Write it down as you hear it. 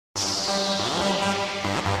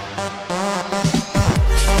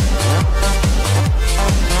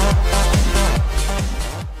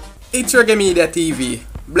It's Reggae Media TV.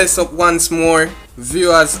 Bless up once more,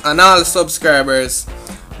 viewers and all subscribers.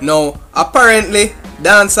 Now, apparently,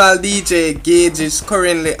 dancehall DJ Gage is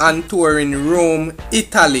currently on tour in Rome,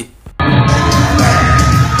 Italy.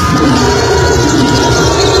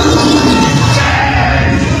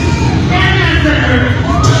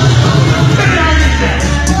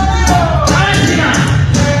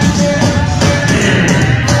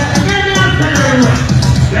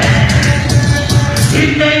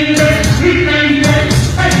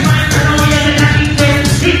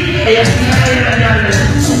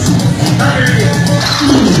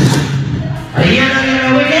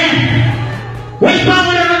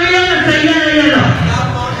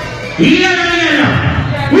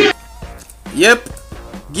 Yep,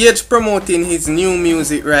 Gage promoting his new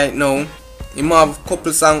music right now. He have a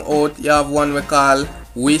couple songs out. You have one we call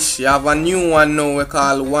Wish. You have a new one now we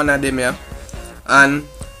call One of Them here. And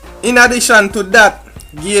in addition to that,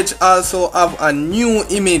 Gage also have a new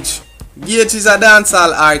image. Gage is a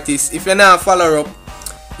dancehall artist. If you not follow up,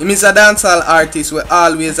 he is a dancehall artist who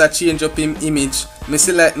always a change up him image. Me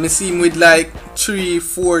see him with like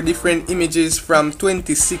 3-4 different images from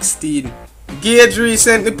 2016. Gage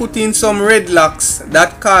recently put in some redlocks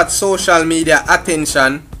that caught social media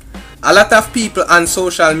attention. A lot of people on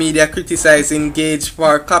social media criticizing Gage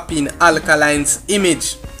for copying Alkaline's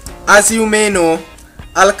image. As you may know,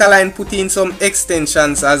 Alkaline put in some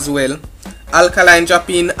extensions as well. Alkaline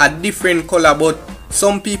dropping a different color, but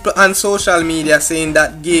some people on social media saying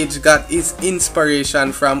that Gage got his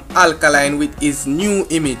inspiration from Alkaline with his new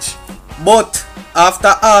image. But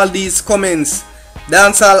after all these comments,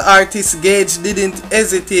 dancehall artist Gage didn't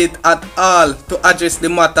hesitate at all to address the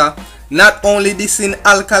matter, not only dissing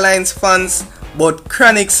Alkaline's fans but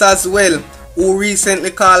Chronixx as well, who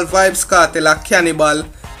recently called Vybz Kartel a cannibal.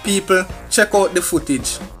 People, check out the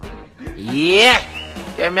footage. Yeah,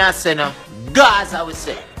 hear me say now, Gaza I would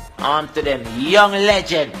say. To them young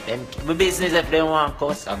legend, them business if they want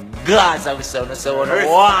cause a Gaza we say, so what I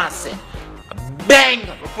want say. Bang!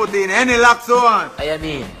 We put in any locks on. I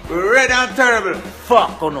mean, Red and terrible.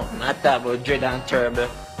 fuck no, not that about dread and terrible.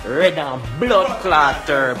 Red and blood clot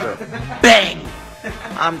terrible. Bang!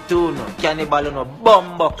 I'm too no cannibal no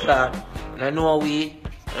bumbo clot. I know we,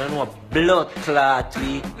 I know blood clot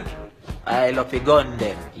we. I love a gun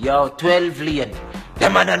them. Yo, 12 lane.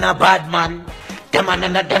 Them man a bad man. Them man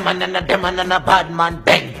a bad man.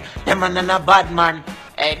 Bang! Them man a bad man.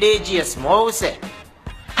 Hey, DJ Smo say.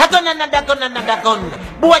 I gun another gun.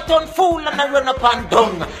 Boy turn fool and I run up and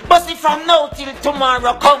down. But if from now till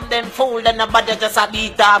tomorrow come them fool, then nobody just a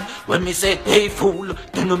beat up. When me say, hey fool,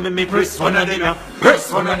 don't know me press one of them ya.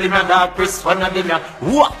 Press one of them ya, dog, press one of them ya.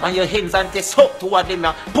 Walk on your hands and take hook to one of them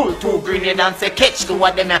ya. Pull two grenade and say catch to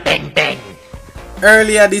one of them ya. Bang bang.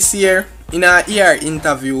 Earlier this year, in a ER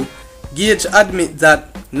interview, Gage admit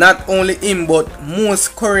that not only him but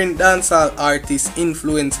most current dancehall artists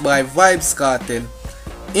influenced by Vybz Kartel.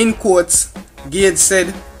 In quotes, Gage said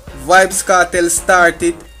Vybz Kartel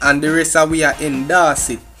started and the rest of we are endorse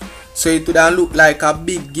it. So it would look like a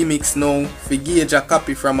big gimmicks now for Gage a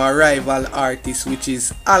copy from a rival artist which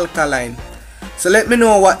is Alkaline. So let me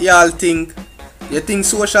know what y'all think. You think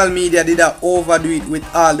social media did overdo it with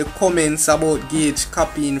all the comments about Gage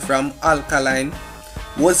copying from Alkaline?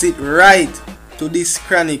 Was it right to diss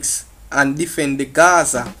Chronixx and defend the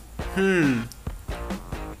Gaza?